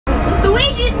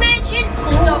Luigi's Mansion.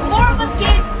 The 4 of us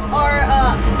kids are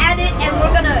at it, and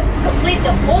we're gonna complete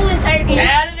the whole entire game.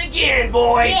 At it again,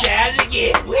 boys. Yeah. At it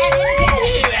again. Woo,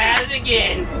 at it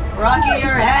again. Rocky,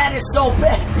 your head is so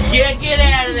big. Yeah, get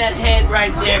out of that head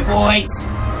right there, boys.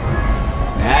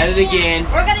 At it again.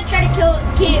 We're gonna try to kill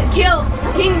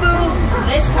King Boo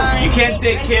this time. You can't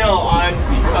say kill on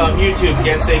YouTube. You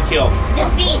can't say kill.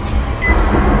 Defeat.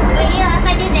 But you know, if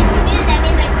I do this smooth, that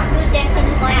means like smooth there because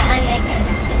it's going on my head.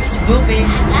 Spoopy. I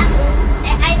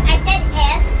said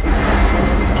if.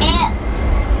 If.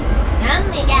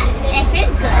 Yeah, if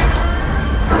it's good.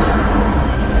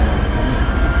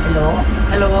 Hello?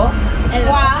 Hello?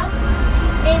 Wow.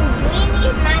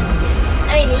 Luigi's Mansion.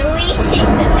 I mean, Luigi's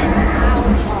Mansion.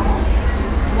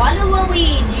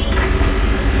 Waluigi.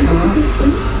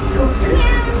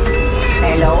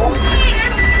 Hello?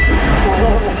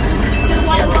 So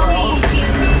Waluigi.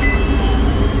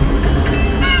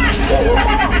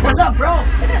 What's up, bro?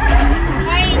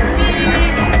 Fight me.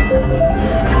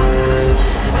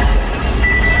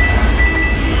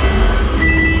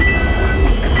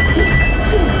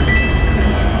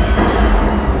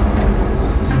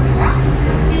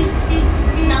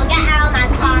 No, get out of my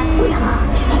car.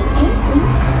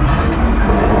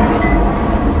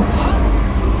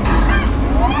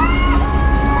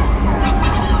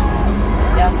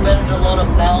 Yeah, it's better to load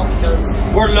up now because...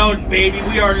 We're loading, baby.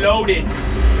 We are loaded.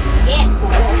 Yeah.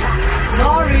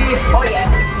 Sorry! Oh yeah.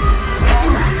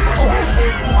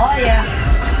 Oh yeah.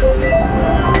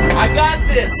 I got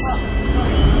this.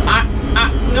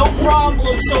 No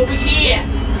problems over here.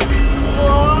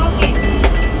 Okay.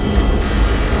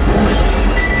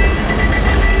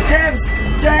 Dibs!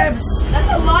 Dibs! That's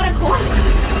a lot of coins.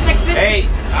 Like 50. Hey,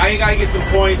 I gotta get some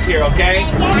coins here, okay? I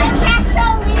got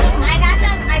some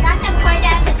coins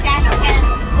out of the trash can.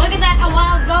 Look at that, a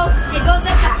wild ghost. It goes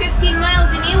up to 15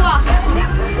 miles in Ewok.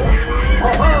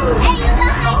 Hey, you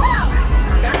got my goat.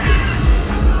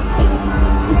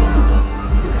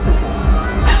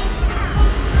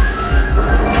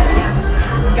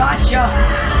 Gotcha!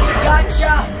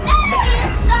 Gotcha! No, you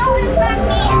stole it from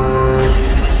me.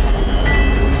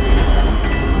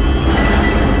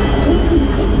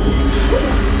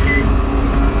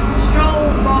 Stroll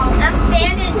ball. I'm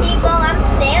standing, people. I'm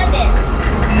standing.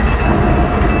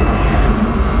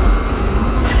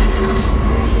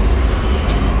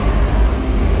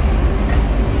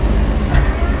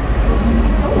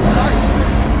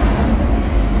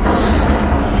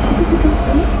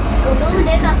 Ooh,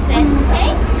 there's a fence,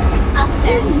 okay? Up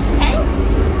there, okay?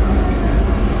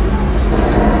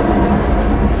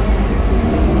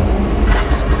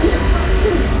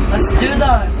 Let's do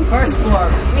the first floor.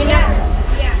 We know.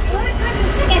 Yeah.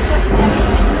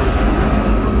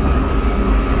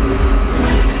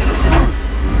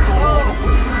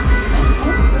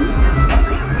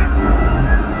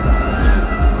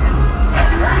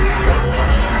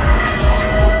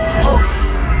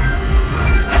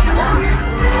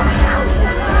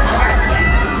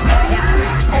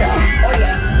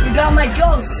 You got my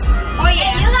ghost! Oh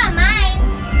yeah. You got mine.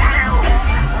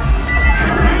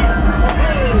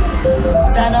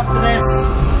 Stand up for this.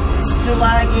 It's too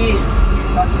laggy.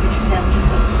 Rocky, could you stand just a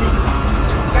bit?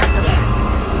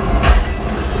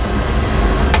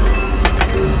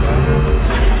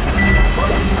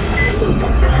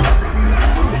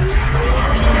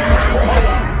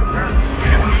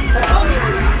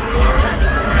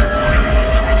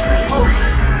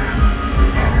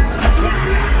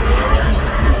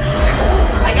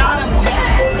 I got him!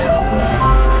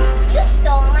 You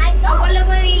stole my goat.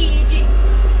 Waluigi.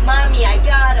 Mommy, I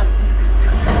got him!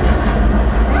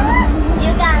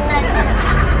 You got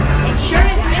nothing.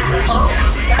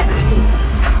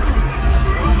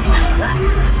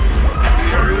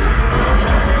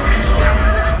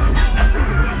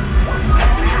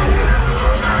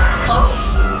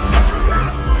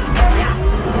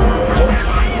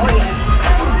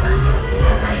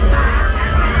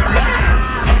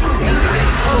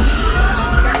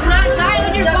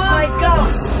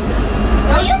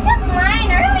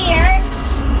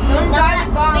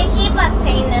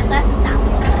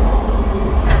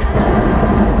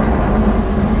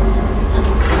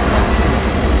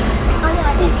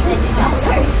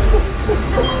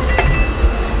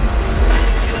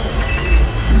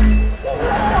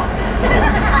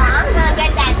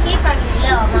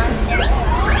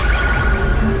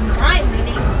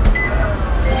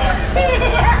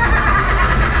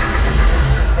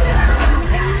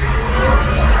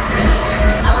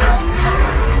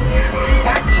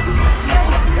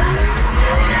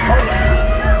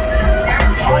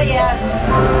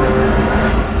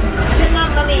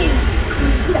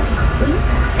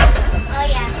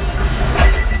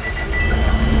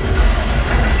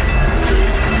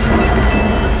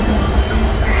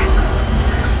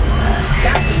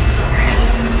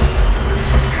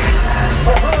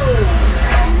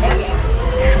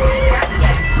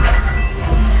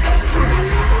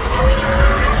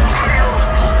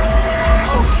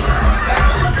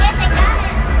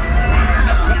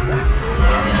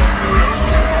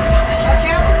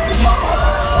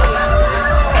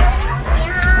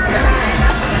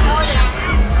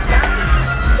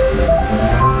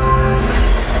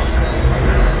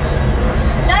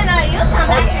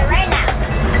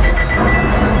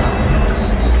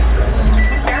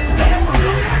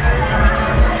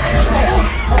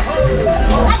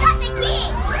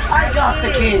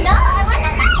 key. No, I want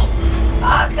the knife.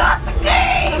 I got the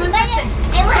key.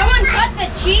 Someone cut the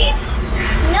cheese?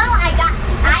 No, I got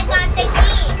the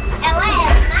key. And what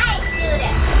is my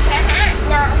shooter?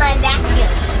 No, my vacuum.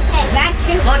 Hey,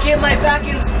 Vacuum. Lucky my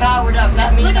vacuum's powered up.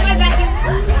 That means Look at my vacuum.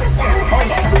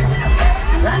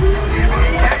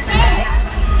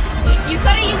 You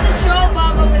could have used the strobe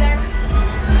bomb over there.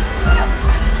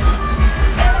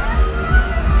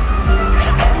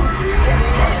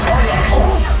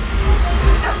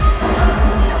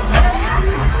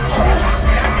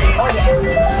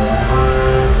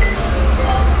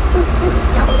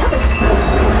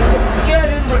 Get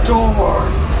in the door.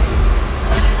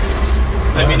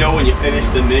 Let me know when you finish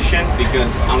the mission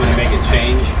because I'm gonna make a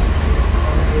change.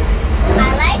 I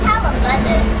like how it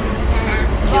buzzes.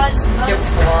 Give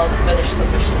us a while to finish the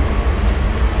mission.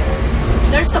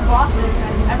 There's the bosses.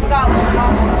 I forgot what the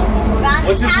boss was from this one. Rocky,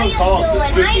 What's this how one you called? The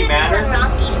doing? Spooky How you Manor? doing,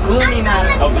 Rocky? Gloomy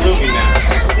Manor. Oh, Gloomy Manor.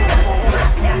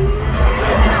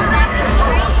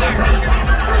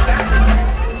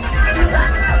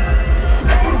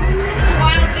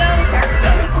 Wild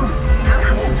Ghost.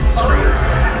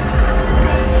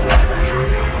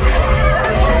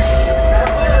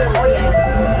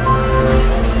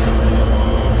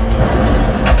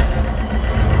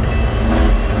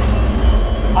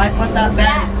 I put that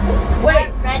back. Wait,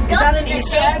 Red is that ghost an is a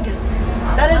Easter thing. egg?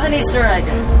 That is an Easter egg.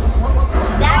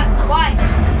 Why?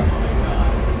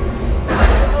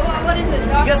 What is this?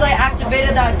 Because I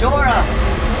activated that door up.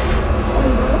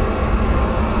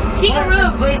 Secret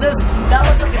room. Blazes, that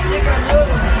looks like a secret room.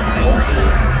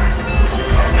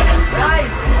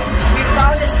 Guys, we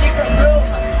found a secret room.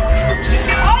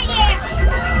 Oh yeah.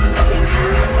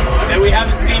 That we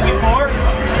haven't seen before?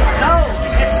 No,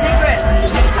 it's secret.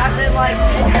 As in like,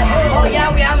 well yeah,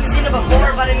 we haven't seen it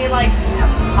before, but I mean like,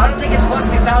 I don't think it's supposed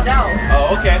to be found out.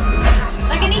 Oh, okay.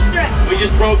 Like an Easter egg. We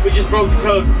just broke the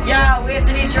code. Yeah, it's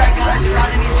an Easter egg, guys. We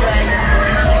found an Easter egg.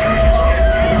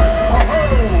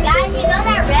 Guys, you know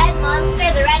that red monster,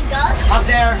 the red ghost? Up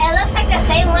there. It looks like the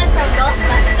same one from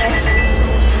Ghostbusters.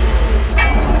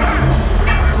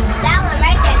 That one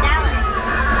right there, that one.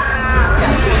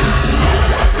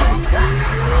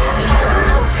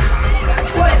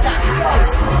 What is that?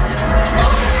 Ghost.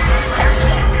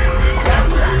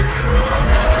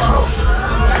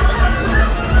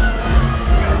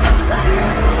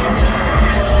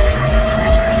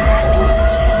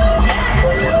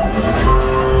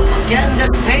 Getting this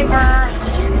paper.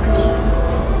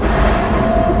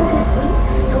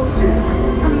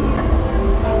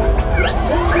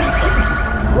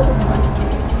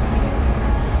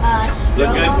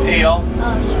 Look good, AL. Oh,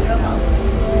 Strobo.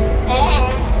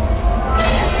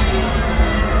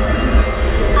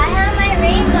 I have my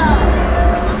rainbow.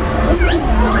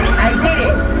 I did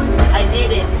it. I did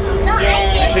it. No, I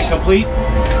Mission didn't. complete.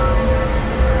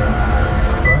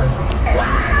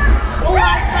 Oh,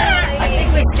 I think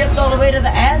we skipped all the way to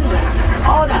the end.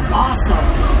 Oh, that's awesome.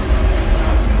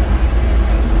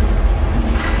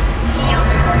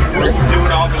 We're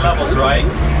doing all the levels, right?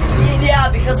 Yeah,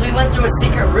 because we went through a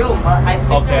secret room. I think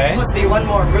there's Okay. supposed to be one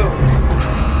more room.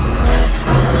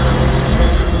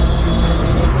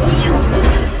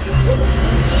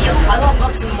 I love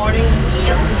books in the morning.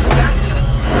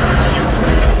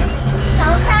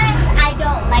 Sometimes I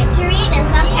don't like to read, and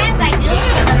sometimes I do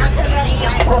because the book is really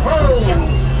fun.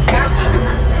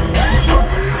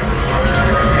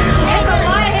 There's a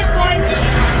lot of hit points.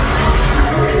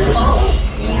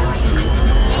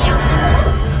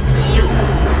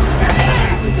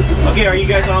 Okay, are you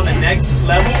guys on the next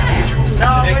level?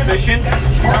 No, The next mission? Get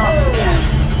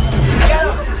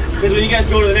 'em. Because when you guys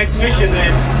go to the next mission,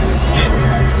 then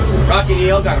Rocky and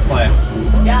EL gotta play.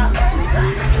 Yeah.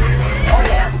 Oh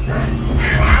yeah.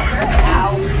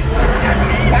 Ow.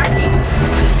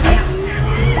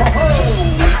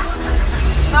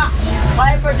 Ah,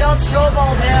 Piper, don't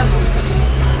strobe him.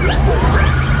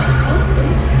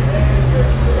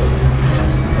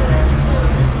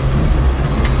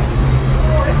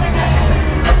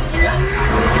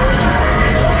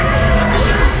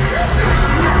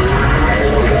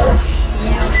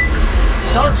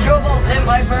 Don't strobe him,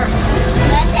 Piper.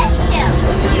 What's this too?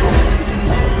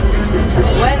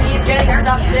 When he's getting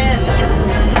sucked in.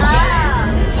 Oh.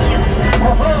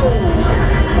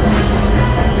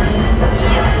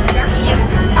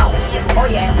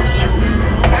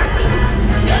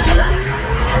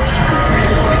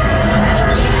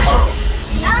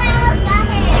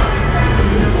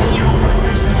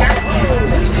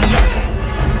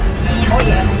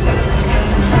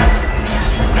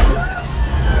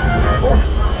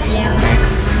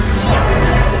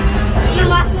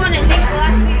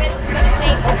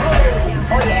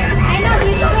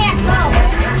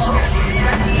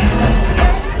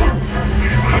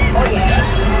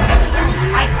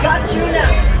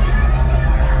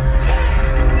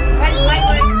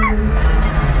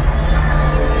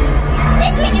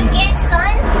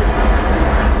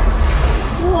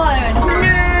 one.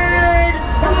 Nerd.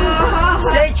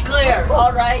 Stage clear.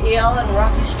 Alright, EL and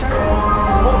Rocky's turn.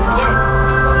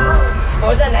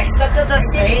 For the next step to the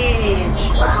stage.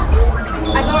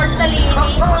 Adore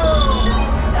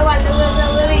Talini.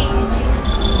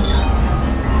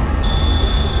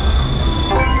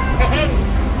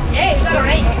 Hey, you got it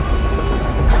right.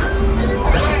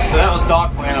 So that was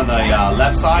Doc playing on the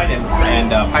left side, and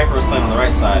Piper was playing on the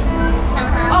right side.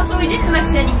 Oh, so we didn't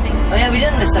miss anything. Oh yeah, we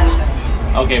didn't miss anything.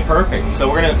 Okay, perfect. So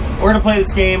we're gonna play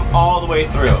this game all the way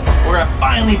through. We're gonna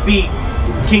finally beat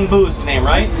King Boo's his name,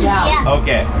 right? Yeah.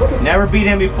 Okay. Never beat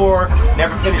him before.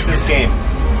 Never finished this game.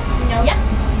 No. Yeah.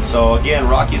 So again,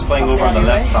 Rocky's playing over on the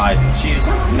left side. She's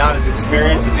not as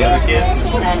experienced as the other kids.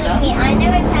 Stand up. I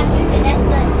never practiced it. That's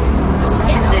good.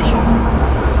 Finish.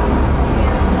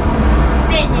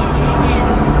 Finish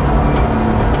him.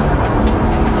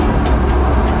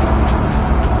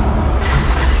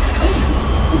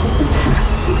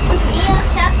 Leo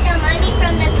sucked the money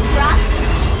from the rock.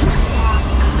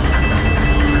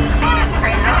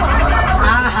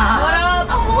 What up?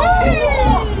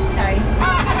 Sorry.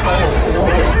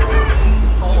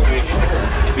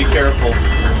 Be careful.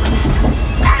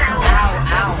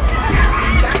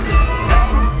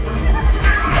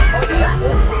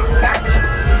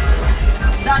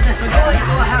 Got this. So go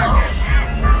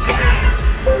ahead.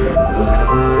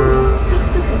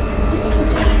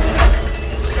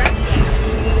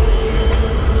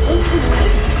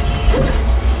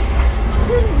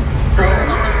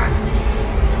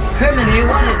 Criminy,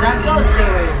 what is that ghost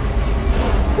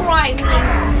doing? Cry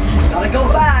me. Gotta go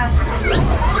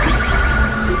fast.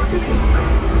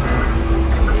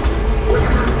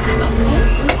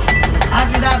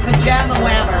 After that pajama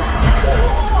whammer.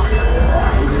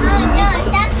 Oh no,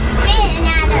 stop spitting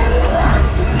at us.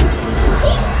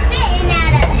 He's spitting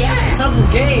at us. It's Uncle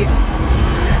Gabe.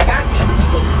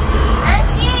 I'm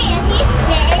serious, he's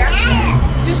spitting at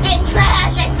us. You spit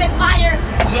trash. I spit fire.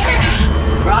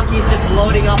 Rocky's just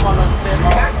loading up on those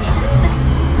spitballs.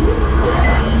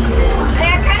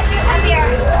 There, crackers up here.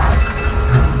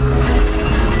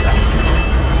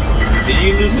 Did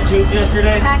you lose the tooth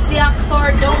yesterday? Pass the ox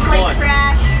cord. Don't play on.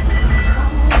 trash.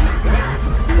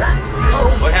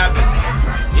 What happened?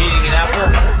 Eating an apple?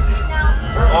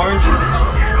 Orange?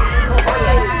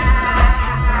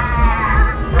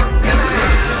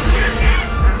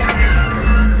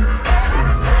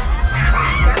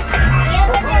 Leo,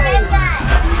 get the red guy.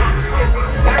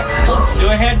 Do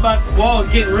a headbutt. Whoa,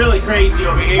 getting really crazy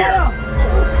over here. Get him!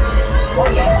 Oh,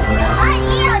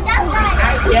 Leo, that's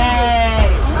good. Yay!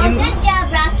 Oh, good job,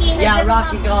 Rocky. Yeah,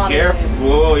 Rocky got it. Careful.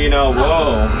 Whoa, you know,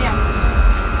 whoa. Yeah.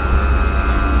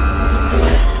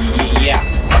 Yeah.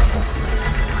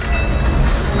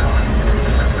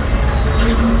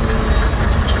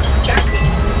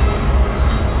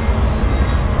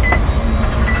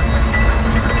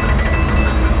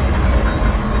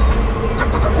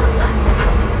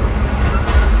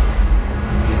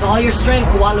 Use all your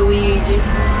strength, Waluigi.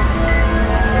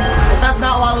 But that's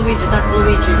not Waluigi, that's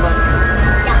Luigi, but...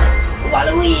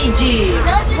 Waluigi!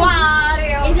 No, it's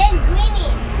Wario. It's Linguini.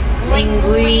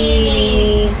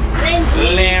 Linguini.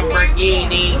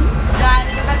 Lamborghini.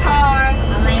 Driving in my car.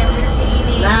 A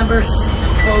Lamborghini.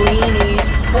 Lamborghini.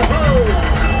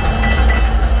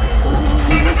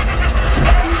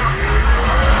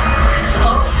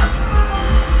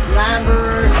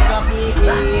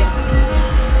 Lamborghini.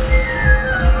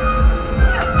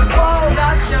 Whoa,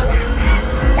 gotcha.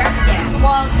 There's a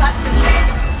wall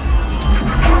cut.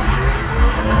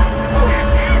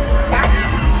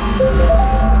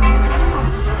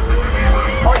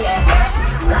 Oh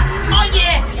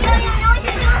yeah. You know what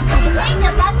you do? You take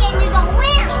the bucket and you go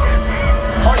wham.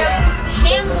 Oh yeah.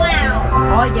 Him wow.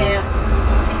 Oh yeah.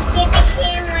 Get the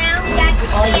camera out. Got the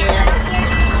Oh, camera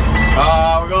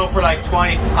here. We're going for like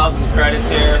 20,000 credits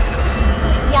here.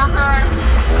 Yeah,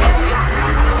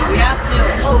 We have to.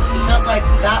 Because like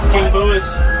that King one. Boo is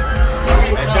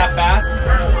that fast?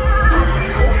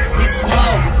 He's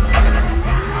slow.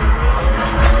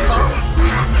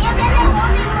 You get the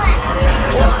golden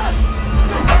one.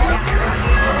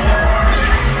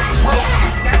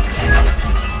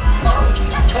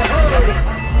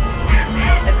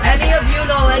 If any of you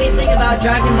know anything about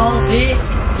Dragon Ball Z,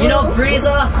 you know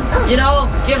Frieza, you know,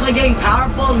 keeps like getting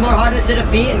powerful and more harder to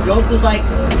defeat, and Goku's like,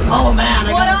 oh man,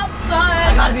 I What gotta, up,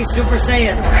 I son? gotta be Super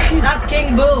Saiyan. That's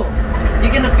King Boo. You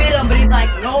can defeat him, but he's like,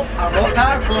 nope, I'm more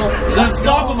powerful. He's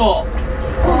unstoppable.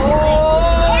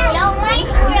 Oh. Yo,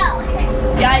 Maestro.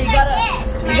 Yeah, you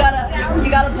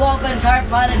gotta blow up an entire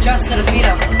planet just to defeat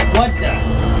him. What the?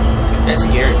 That's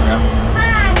scary, bro.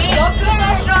 Goku's so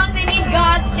strong, they need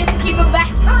gods just to keep him back.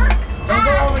 Don't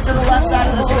Don't go over to the left side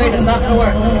of the screen. It's not gonna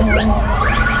work.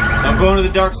 I'm going to the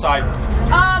dark side.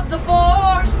 Of the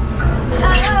force.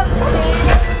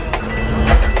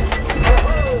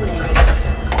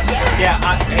 Yeah,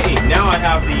 hey, now I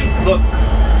have the look.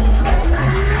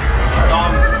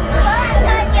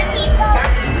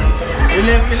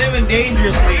 We're living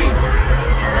dangerously.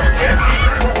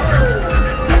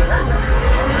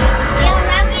 Yo,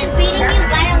 Rocky is beating you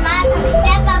by a lot, so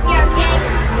step up your game.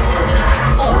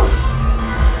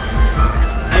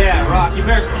 Yeah, Rock, you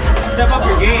better step up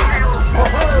your game.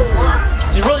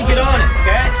 Just really get on it,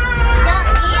 okay? No,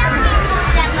 he needs to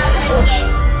step up his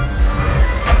game.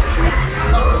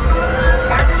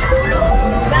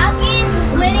 Rocky's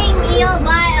winning Neil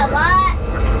by a lot.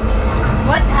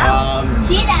 What? How?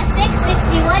 She's at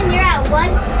 661, you're at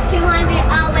 1,200.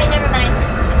 Oh, wait, never mind.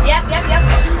 Yep.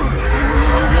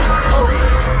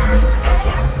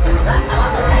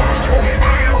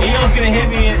 Neil's gonna hit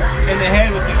me in the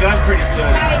head with the gun pretty soon.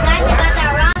 Sorry, guys, I got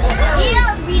that wrong.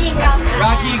 Neil's beating Rocky.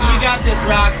 Rocky, you got this,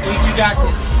 Rock. You got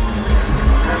this.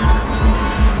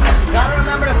 Gotta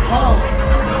remember to pull.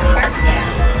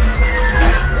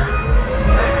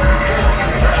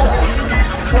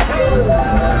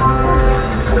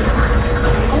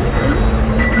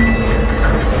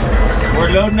 We're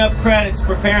loading up credits,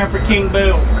 preparing for King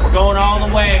Boo. We're going all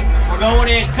the way. We're going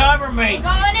in. Cover me.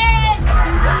 Going in.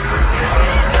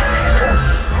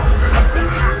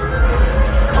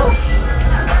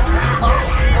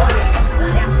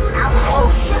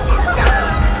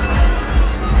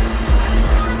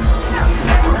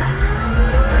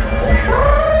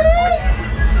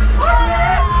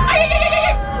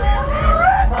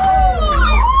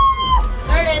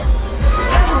 There it is.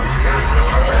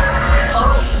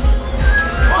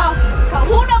 Oh,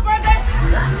 Kahuna Burgers.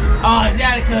 Oh, is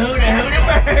that a Kahuna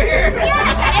burger?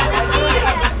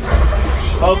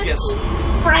 Focus.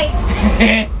 Sprite.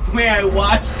 May I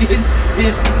watch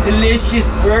this delicious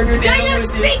burger Do down you with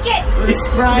speak it? this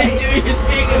Sprite? Do you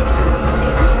speak it?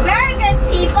 Burgers,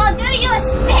 people, do you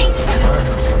speak?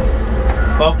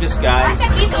 Focus, I guys.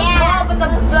 think he's so small, but the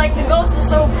ghost is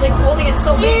so holding it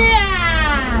so big.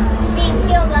 Being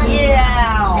killed on.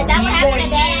 Yeah. Is that what happened to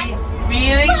Dad?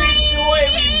 Feelings joy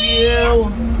review.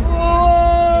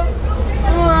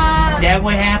 Is that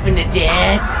what happened to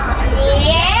Dad?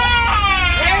 Yeah.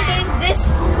 There it is.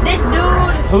 This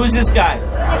dude. Who's this guy?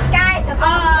 This guy's the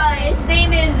His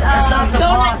name is That's not the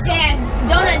Donut boss. Dan.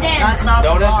 Donut Dan. That's not the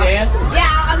Donut boss. Dan?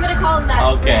 Yeah, I'm gonna call him that.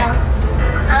 Okay. Yeah.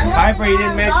 Piper, you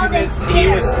didn't mention that he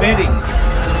was spitting.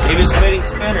 He was spitting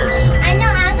spinners. I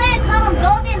know, I'm gonna call him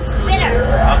Golden Spitter.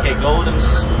 Okay, golden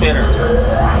spinner.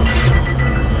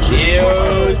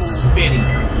 Huge spinning.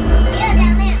 Yeah,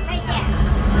 that lamp right there.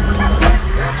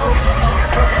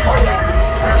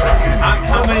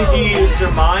 How many do you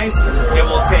surmise it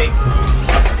will take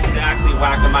to actually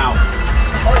whack them out?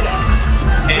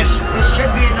 10? This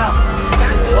should be enough.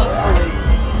 Hopefully.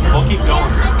 We'll keep going.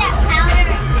 Shoot that powder.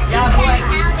 Yeah, Shoot boy. that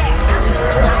powder.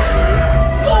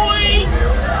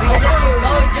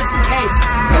 Just in case.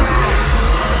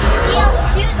 He'll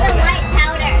shoot the white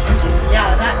powder.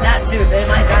 Yeah, that too. They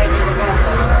might die through the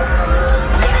process.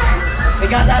 We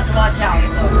got that to watch out.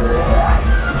 So.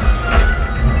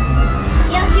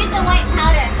 He'll shoot the white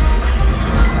powder.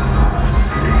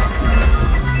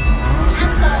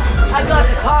 I'm close. I got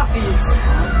the coffees.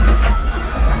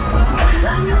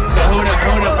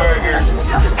 Kahuna burgers.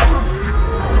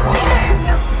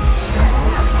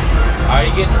 Are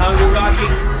you getting hungry, Rocky?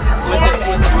 With the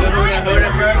Kahuna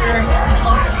burger?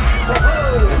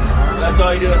 That's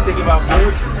all you do is think about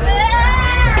food?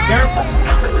 Careful.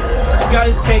 You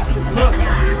gotta take a look.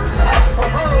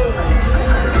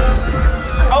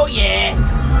 Oh yeah.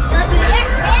 Don't you dare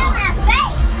spit in my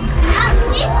face. Oh,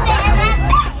 you spit in my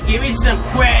face. Give me some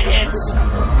credits.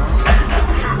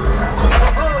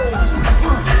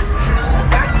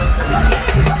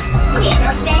 You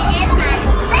spit in my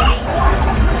face.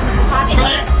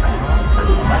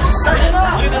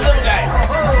 Look at the little guys.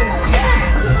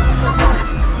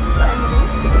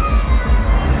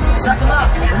 Suck them up.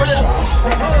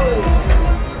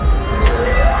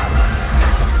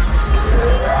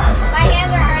 My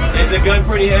hands are hurting. Is the gun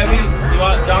pretty heavy? You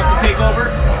want Doc to take over?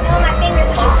 No, my fingers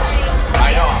are just hurting.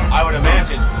 I know, I would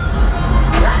imagine.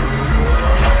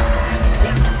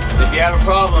 If you have a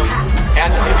problem,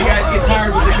 and if you guys get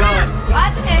tired with the gun,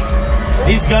 That's okay.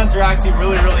 these guns are actually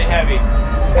really, really heavy.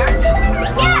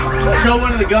 Show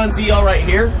one of the guns, EL, right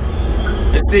here.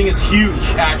 This thing is huge,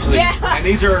 actually. Yeah. And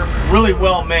these are really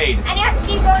well made. And you have to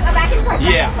keep going back and forth. back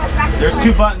Yeah. and forth, back and There's forth.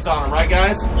 2 buttons on them, right,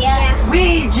 guys? Yeah.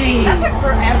 Ouija. That took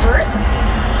forever.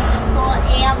 For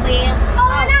Abby.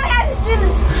 Oh, now it has to do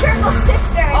this triple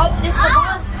sister. Oh, this is the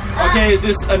boss. Okay, is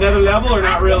this another level or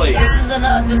not really? This is the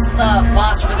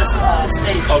boss for this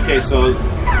stage. Okay, so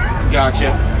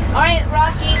gotcha. All right,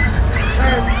 Rocky.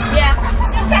 Yeah.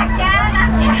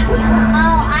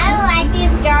 Oh, I don't like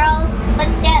these girls, but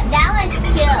that was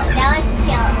cute. That was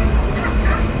cute.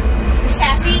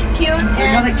 Sassy, cute,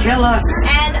 They're and gonna kill us.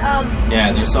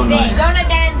 Yeah, they're so nice. Donut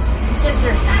Dan's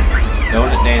sister.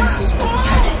 Donut dances.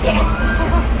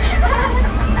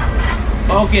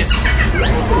 Focus.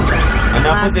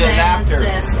 Enough with the laughter. Oh,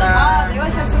 they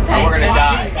always have some Or time. we're gonna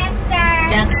die.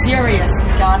 Get serious.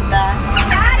 Got that?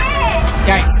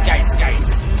 Guys.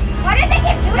 What did they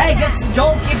get doing? Hey,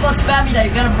 don't keep on spamming that.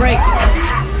 You're gonna break.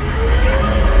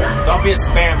 Don't be a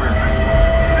spammer.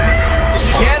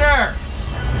 Get her!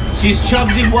 She's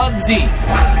Chubsy Wubsy.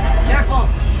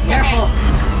 Careful.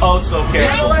 Oh, so Be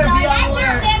careful. on alert. Be on That's not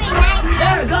alert. very nice.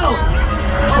 There, go.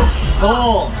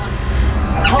 Pull.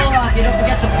 Pull, Rocky. Don't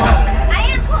forget to pull. I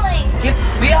am pulling.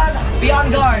 Be on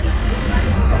guard.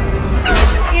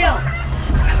 Eel.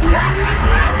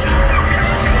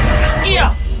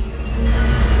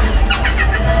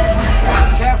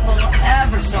 Careful,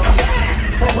 ever so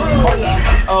careful.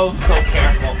 Oh, so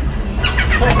careful.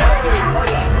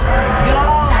 Go.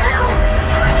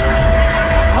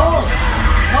 Hold.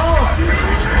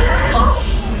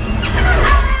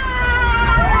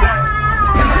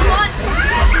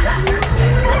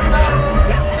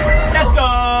 Let's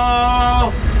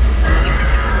go.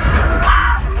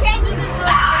 Can't do this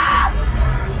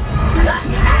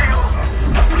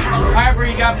Piper,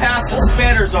 you got past the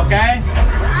spitters, okay?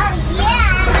 Oh, yeah.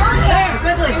 There,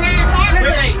 quickly. And I'm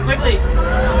happy. Quickly.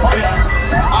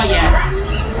 Oh, yeah.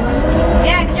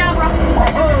 Yeah, good job, bro.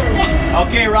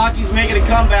 Okay, Rocky's making a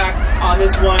comeback on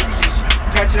this one. She's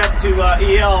catching up to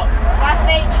EL. Last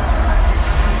stage.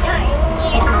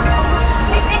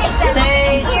 We finished that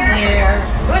Stage here.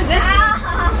 Who's this?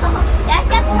 That's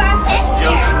the professor.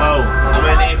 Joe Schmo. I'm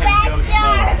gonna name him Joe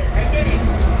Schmo.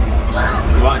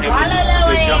 You want him to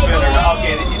jump in or not?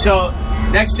 Okay, so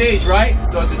next stage, right?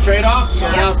 So it's a trade-off. So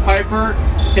now it's Piper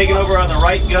taking over on the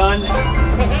right gun,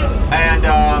 and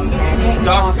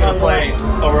Doc's gonna play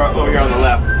over here on the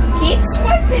left. Keep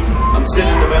swiping. I'm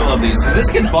sitting in the middle of these. Did this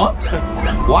get bumped?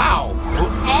 Wow.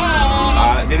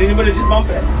 Did anybody just bump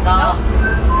it? No.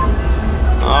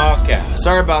 Okay.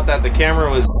 Sorry about that. The camera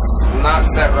was not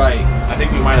set right. I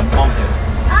think we might have bumped it.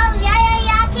 Oh, yeah.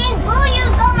 King Boo, you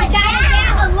going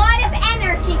down. A lot of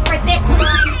energy for this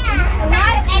one. A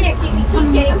lot of energy to keep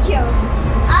getting killed.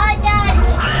 Oh, the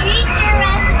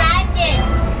treacherous magic.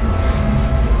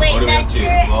 Wait, What are we up to?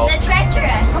 the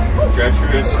treacherous.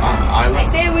 Treacherous I island.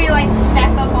 say we like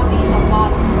stack up on these a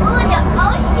lot. Oh, the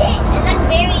ocean. It looks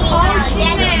very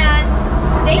Man,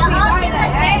 they The can ocean the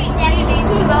looks very energy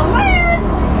to the land.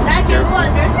 That you Careful.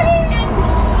 understand.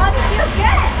 How did you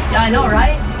get? Yeah, I know,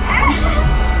 right?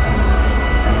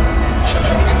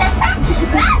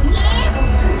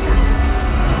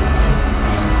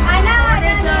 I know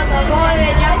it took a boy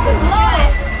that just to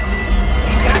blow.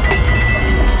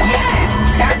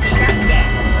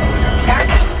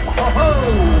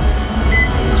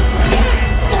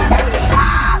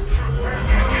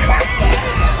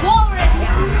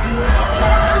 Walrus.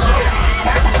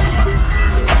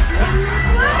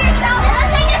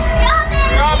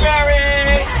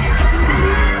 Strawberry.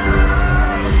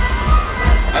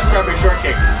 That's strawberry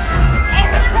shortcake.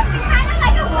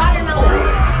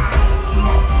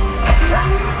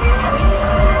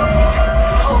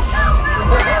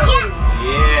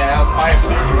 Yeah, that was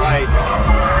Piper. Right.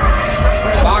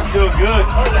 Doc's doing good.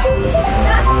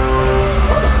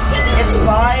 It's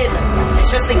fine.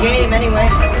 It's just a game anyway.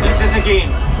 This is a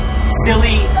game.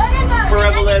 Silly,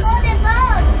 frivolous,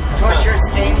 Torture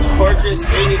stage. torturous,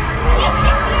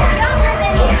 hating.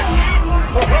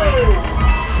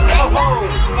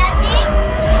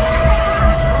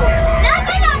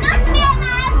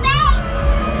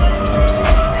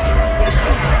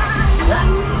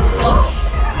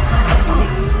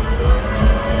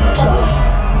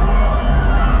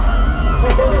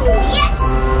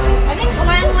 I think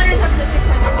slam winner's up to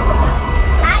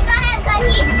 600.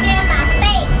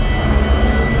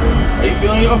 Are you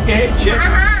feeling okay, Chip?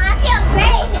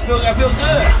 I feel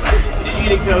good. Did you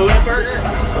get a Kahuna burger?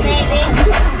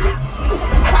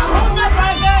 Kahuna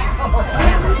burger.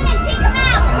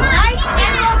 Nice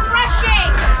and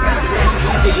refreshing.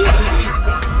 Easy.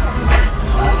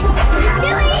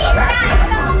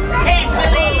 Hey,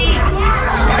 Billy!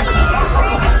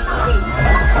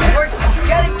 We're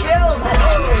getting killed!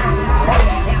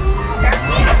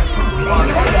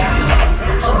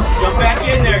 Jump back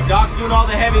in there. Doc's doing all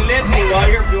the heavy lifting while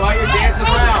you're dancing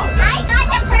around. I got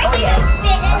the person who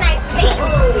spit in my face.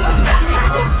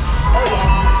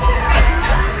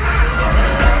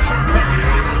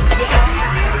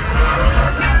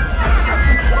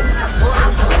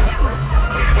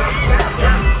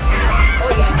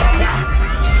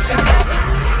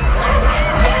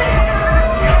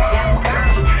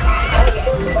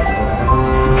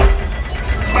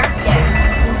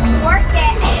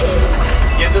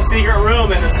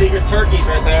 turkeys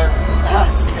right there.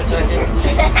 Secret turkey.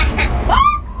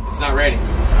 It's not ready.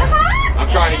 I'm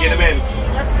trying to get him in.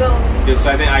 Let's go. Because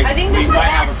I think this we is the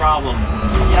might have a best. problem.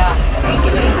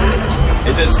 Yeah.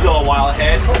 Is it still a while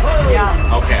ahead?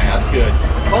 Yeah. Okay, that's good.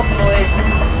 Hopefully.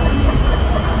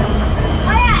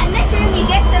 Oh yeah, in this room you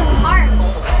get some hearts.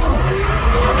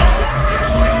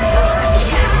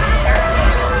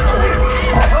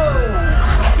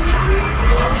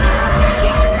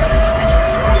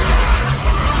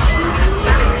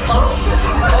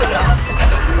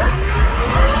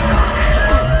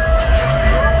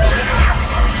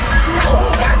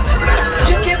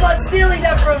 You keep on stealing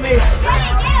that from me. What do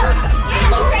you do? Yeah,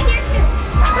 he's right here too.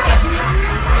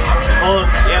 Hold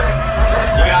him. Yep.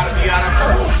 You got him. You got him.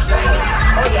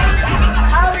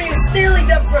 How are you stealing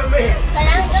them from me? But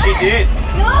I'm good. She did.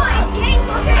 No, it's getting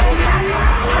closer.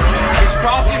 He's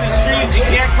crossing the streams. You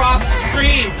can't cross the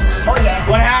streams.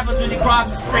 What happens when you cross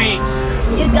the streams?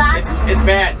 You got It's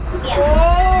bad. Yeah.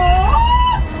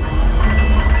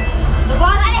 The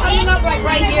boss is coming up like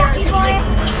right here or something.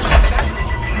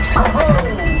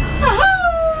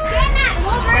 Stand that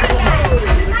Wolverine guy.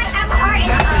 He might have a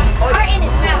heart in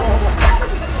his mouth.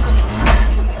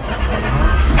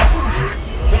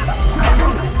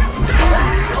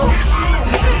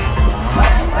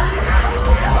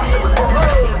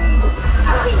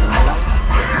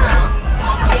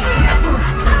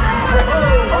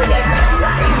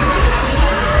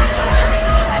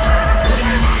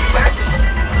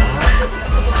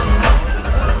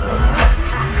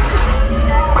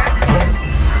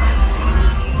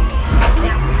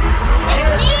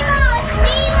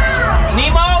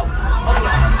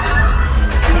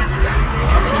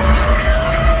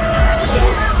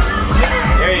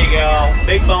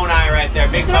 Big bone eye right there.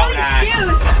 Big bone Throwing eye.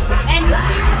 shoes and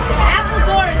apple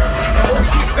doors.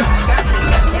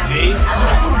 See?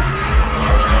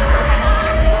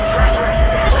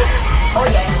 Oh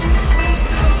yeah.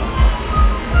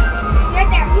 He's right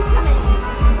there. He's coming.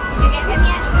 Did you get him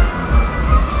yet?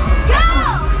 Go!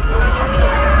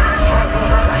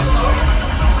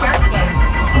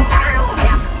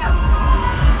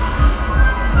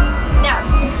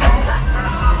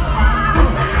 Now.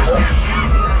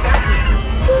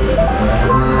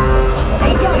 There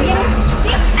you go. Get it.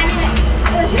 See? I mean,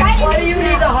 it was right in Why do his you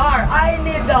mouth. need the heart? I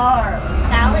need the heart.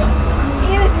 Sally?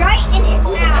 It was right in his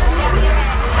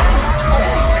mouth.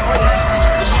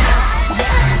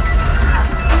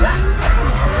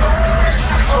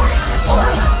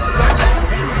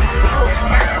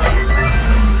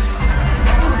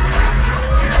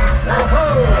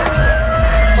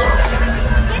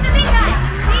 Get the big guy.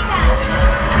 Big guy.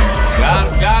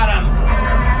 Got him.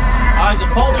 Oh, he's a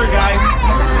poltergeist.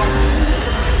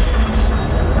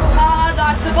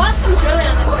 The boss comes really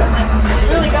on this one. Like,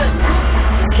 really good.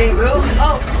 It's King Boo?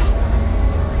 Oh,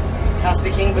 It has to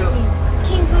be King Boo.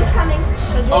 King Boo's coming.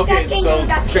 because we Okay, King so Boo,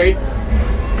 that's trade.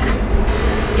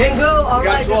 King Boo, We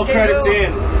alright. got 12 King credits Boo.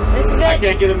 in. This is I it.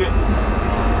 can't get him in.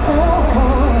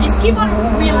 Just keep on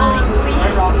reloading,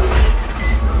 please.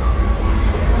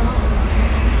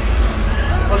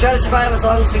 We'll try to survive as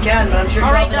long as we can, but I'm sure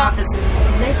All right, 12 Doc.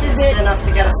 enough This is is it. enough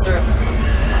to get us through.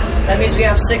 That means we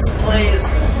have 6 plays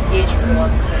each for one.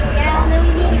 Yeah, and then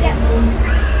we need to get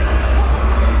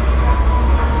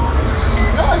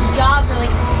Those jobs are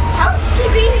like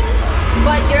housekeeping,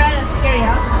 but you're at a scary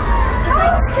house.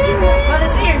 housekeeping. But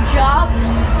this is your job.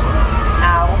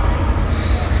 Ow.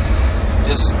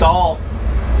 Just stall.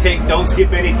 Don't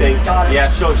skip anything. Got it. Yeah,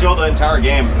 show the entire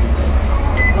game.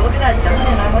 Well, look at that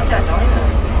diamond. I like that diamond.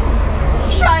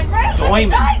 Shine bright like a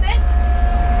Diamond. diamond.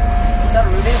 Is that a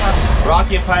Ruby? Wow,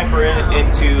 Rocky and Piper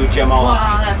into gemology.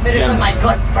 that finished with my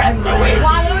good friend Luigi.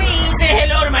 Wow, Louise. Say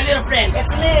hello to my little friend.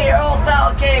 It's me, your old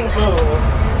pal King Boo.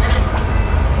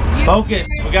 Focus.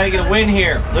 We got to get a win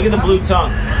here. Look at the blue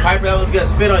tongue. Piper, that one's going to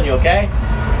spit on you, okay?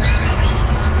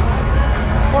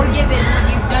 Forgive it when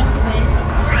you've done committed.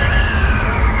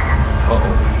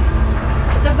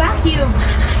 Uh-oh. The vacuum.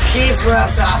 Chiefs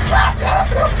reps up.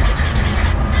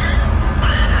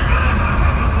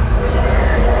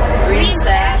 Green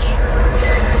stash.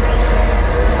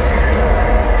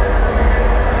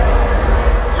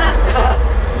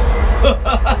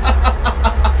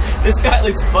 This guy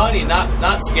looks funny,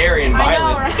 not scary and I know,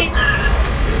 violent. right?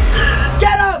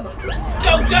 Get him!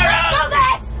 Go get him! Go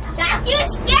this! Doc, you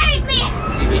scared me!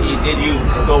 Did you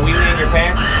go wheelie in your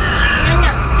pants?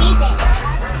 No, he did.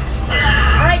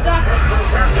 Alright, Doc.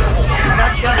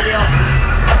 Got you covered, deal.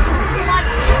 Come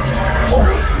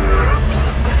on.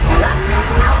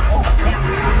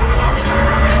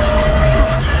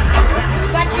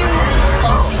 Got you.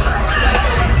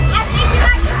 I think you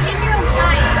might continue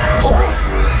inside.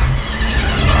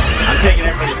 I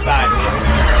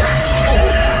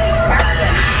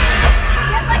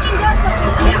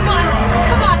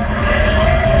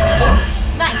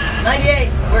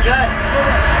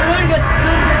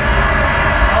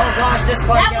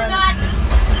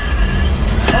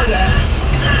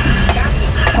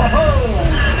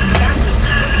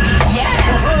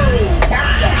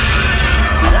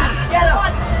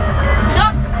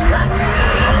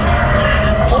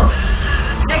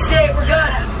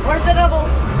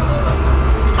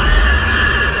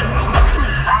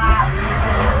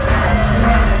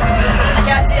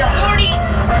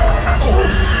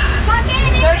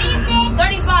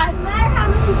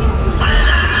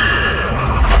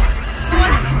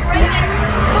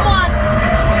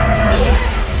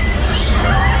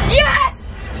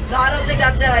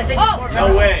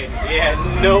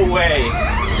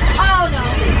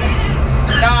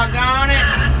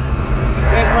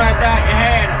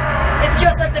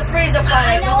just like the Frieza fight,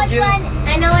 I I know told which you. one.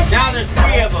 I know which Now one. there's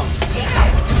 3 of them.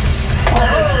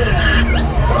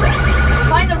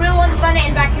 Find the real one, stun it,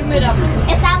 and vacuum it up.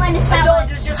 It's that one. It's I that told one.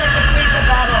 you, it's just like the Frieza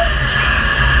battle.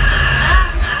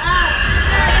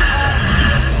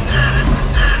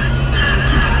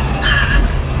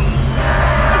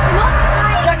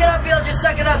 Suck it up, Bill. Just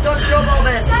suck it up. Don't showball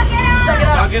it. Suck it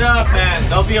up. Suck it up, man.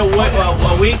 Don't be a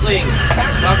weakling.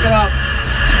 Suck it up.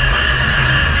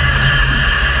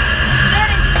 There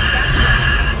it is.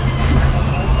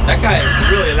 That guy is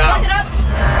really Suck loud. it up.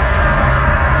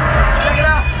 Suck it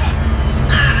up.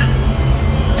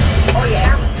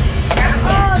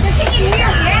 Oh, they're taking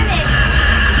real damage.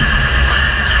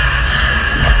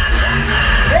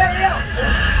 There we go.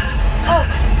 Oh,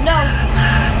 no.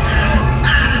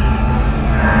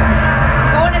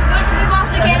 Going as much as we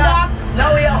possibly Suck can, it Doc. up. No,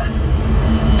 Will.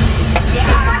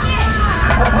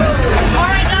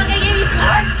 Alright, Doc, I gave you some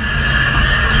hearts.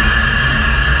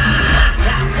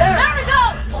 There. There we go.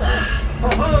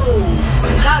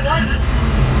 Got one.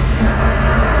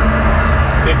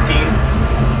 15.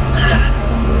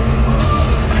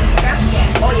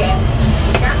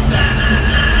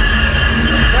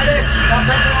 There it is. Got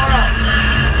purple aura.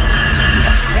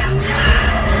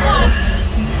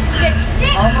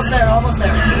 6. Almost there. Almost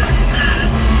there.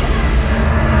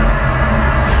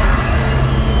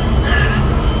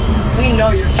 We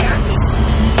know your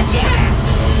tracks.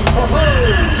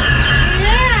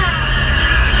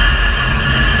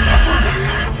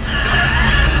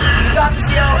 You got this,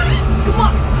 yo. Come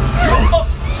on.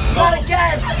 Not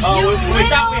again. Oh, You we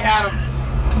thought we little- had him.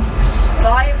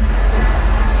 5.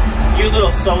 You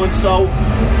little so-and-so.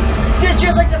 This is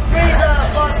just like the Frieza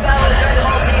boss battle with Dragon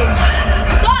Ball Z.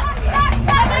 Doc,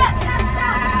 suck it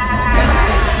up.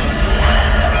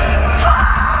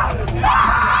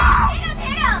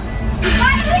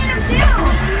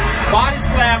 Body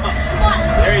slam him. Come on.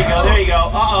 There you go. There you go.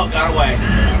 Uh-oh, got away.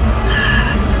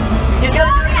 He's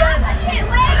gonna do it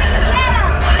again.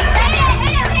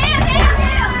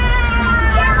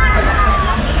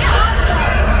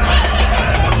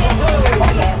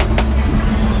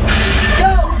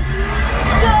 Go.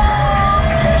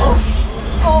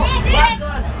 Oh,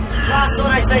 Last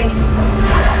one, I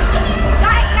think.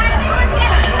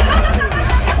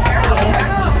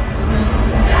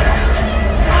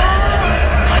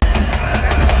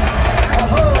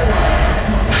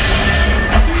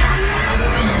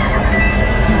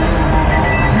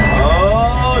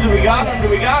 Oh, do we got him? Do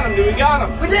we got him? Do we got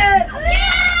him? We did.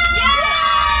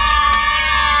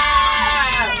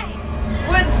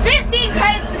 with 15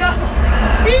 credits to go.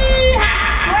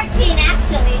 14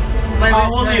 actually. My Oh,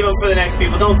 wrists we'll leave them hurts. for the next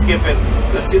people. Don't skip it.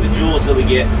 Let's see the jewels that we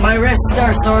get. My wrists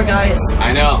are sore, guys.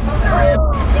 I know. My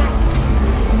wrist.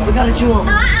 We got a jewel.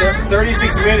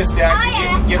 36 minutes to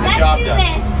actually get the Let's job do done.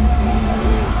 this.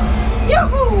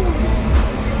 Yoo-hoo!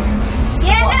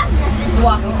 Yeah, that's nothing. It's a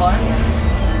walking barn.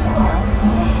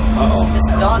 Uh-oh. It's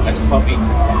a dog. That's a puppy.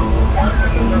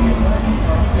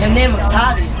 You name him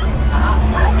Tabby.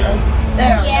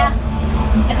 There.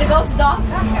 Yeah. It's a ghost dog.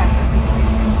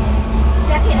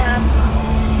 Suck it up.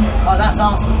 Oh, that's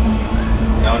awesome.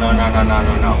 No.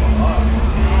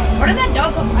 Where did that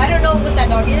dog come? I don't know what that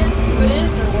dog is, who it is,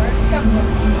 or where it's come from.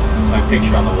 It's my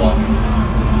picture on the wall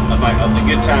of the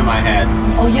good time I had.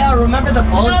 Oh yeah, remember the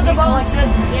bullet the we bullets.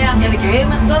 collected Yeah. in the game?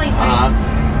 It's only 3. I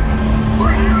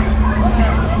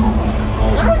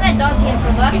don't know where that dog came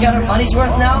from, but We got our money's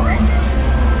worth now.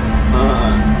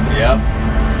 Yep.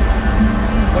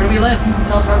 Where do we live?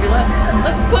 Tell us where we live.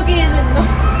 look, cookies and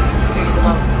Cookies and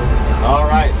milk. All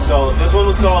right. So this one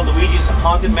was called Luigi's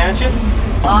Haunted Mansion.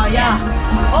 Yeah.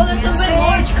 oh, there's a bit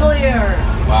more. Stage clear.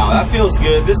 Wow, that feels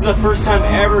good. This is the first time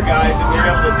ever, guys, that we were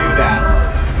able to do that.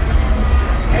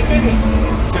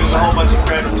 Took us a whole bunch of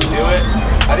credits to do it.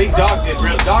 I think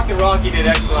Doc and Rocky did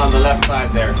excellent on the left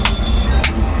side there.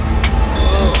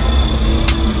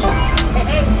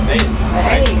 Hey,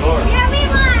 nice score. Yeah, we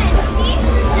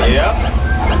won. Yep.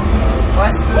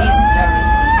 West East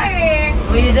Terrace. Here.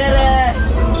 We did it.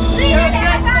 We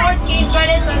got 14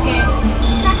 credits, okay.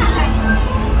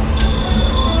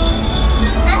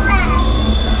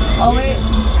 Oh wait,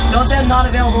 don't say I'm not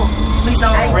available. Please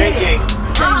don't. Ranking.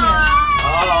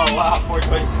 Ah. Oh, wow,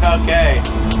 420. Okay.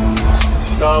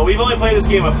 So we've only played this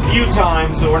game a few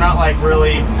times, so we're not like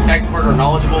really expert or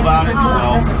knowledgeable about it.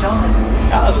 That's So our dog.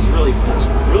 yeah, it was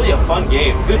really a fun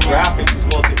game. Good graphics as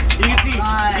well too. You can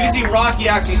can see Rocky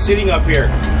actually sitting up here.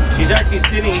 She's actually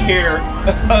sitting here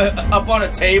up on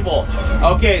a table.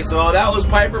 Okay, so that was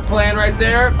Piper playing right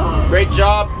there. Great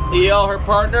job, EL, her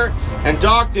partner. And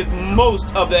Doc did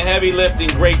most of the heavy lifting.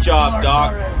 Great job,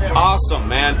 Doc. Awesome,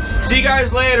 man. See you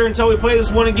guys later until we play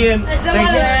this one again.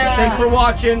 Thanks for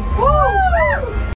watching. Woo!